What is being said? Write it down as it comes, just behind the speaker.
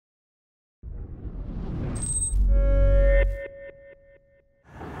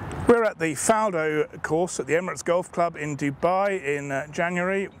We're at the Faldo course at the Emirates Golf Club in Dubai in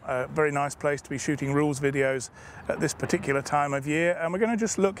January. A very nice place to be shooting rules videos at this particular time of year. And we're going to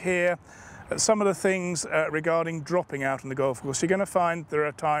just look here at some of the things regarding dropping out on the golf course. You're going to find there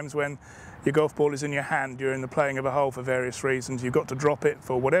are times when your golf ball is in your hand during the playing of a hole for various reasons. You've got to drop it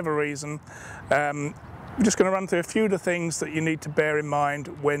for whatever reason. I'm just going to run through a few of the things that you need to bear in mind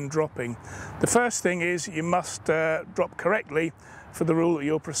when dropping. The first thing is you must drop correctly for the rule that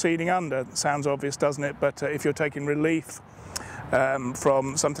you're proceeding under. It sounds obvious, doesn't it? But if you're taking relief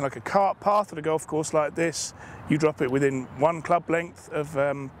from something like a cart path at a golf course like this, you drop it within 1 club length of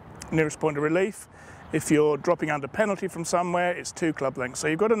nearest point of relief. If you're dropping under penalty from somewhere, it's 2 club lengths. So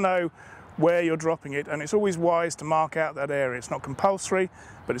you've got to know where you're dropping it, and it's always wise to mark out that area. It's not compulsory,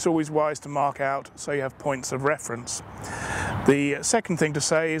 but it's always wise to mark out so you have points of reference. The second thing to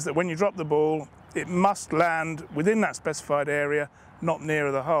say is that when you drop the ball, it must land within that specified area, not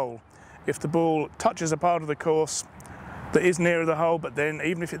nearer the hole. If the ball touches a part of the course that is nearer the hole, but then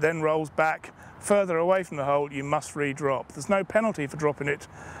even if it then rolls back further away from the hole, you must re-drop. There's no penalty for dropping it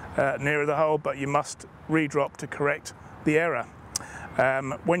nearer the hole, but you must re-drop to correct the error.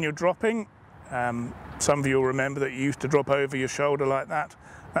 When you're dropping, some of you will remember that you used to drop over your shoulder like that.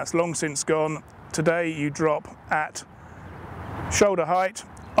 That's long since gone. Today you drop at shoulder height,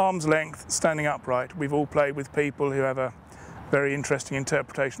 arm's length, standing upright. We've all played with people who have a very interesting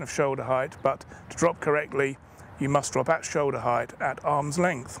interpretation of shoulder height, but to drop correctly, you must drop at shoulder height, at arm's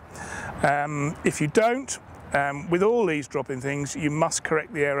length. If you don't, with all these dropping things, you must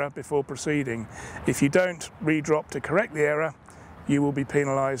correct the error before proceeding. If you don't re-drop to correct the error, you will be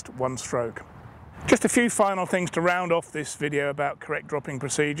penalised 1 stroke. Just a few final things to round off this video about correct dropping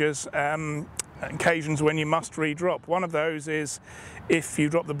procedures. Occasions when you must re-drop. One of those is if you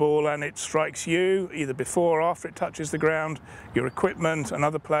drop the ball and it strikes you, either before or after it touches the ground, your equipment,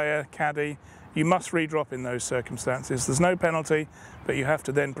 another player, caddy, you must re-drop in those circumstances. There's no penalty, but you have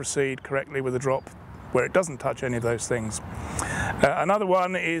to then proceed correctly with a drop where it doesn't touch any of those things. Another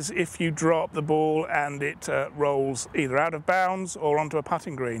one is if you drop the ball and it rolls either out of bounds or onto a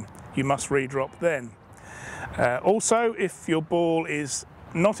putting green, you must re-drop then. Also, if your ball is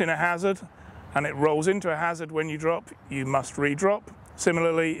not in a hazard and it rolls into a hazard when you drop, you must re-drop.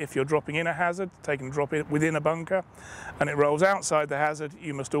 Similarly, if you're dropping in a hazard, taking a drop within a bunker, and it rolls outside the hazard,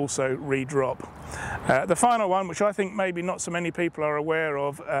 you must also re-drop. The final one, which I think maybe not so many people are aware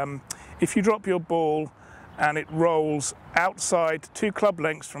of, if you drop your ball and it rolls outside 2 club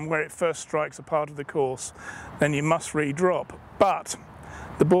lengths from where it first strikes a part of the course, then you must re-drop. But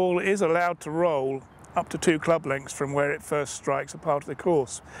the ball is allowed to roll up to 2 club lengths from where it first strikes a part of the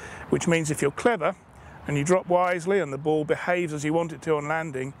course, which means if you're clever and you drop wisely and the ball behaves as you want it to on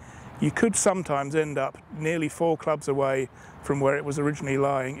landing, you could sometimes end up nearly 4 clubs away from where it was originally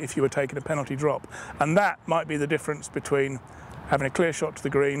lying if you were taking a penalty drop. And that might be the difference between having a clear shot to the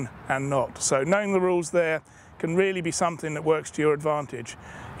green and not. So knowing the rules there can really be something that works to your advantage.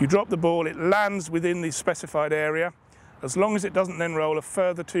 You drop the ball, it lands within the specified area. As long as it doesn't then roll a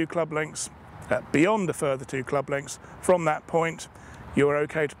further 2 club lengths, beyond a further 2 club lengths from that point, you're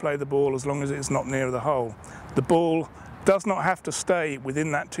okay to play the ball as long as it's not near the hole. The ball does not have to stay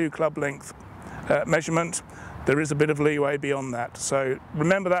within that 2 club length measurement. There is a bit of leeway beyond that. So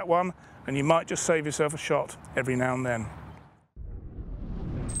remember that one, and you might just save yourself a shot every now and then.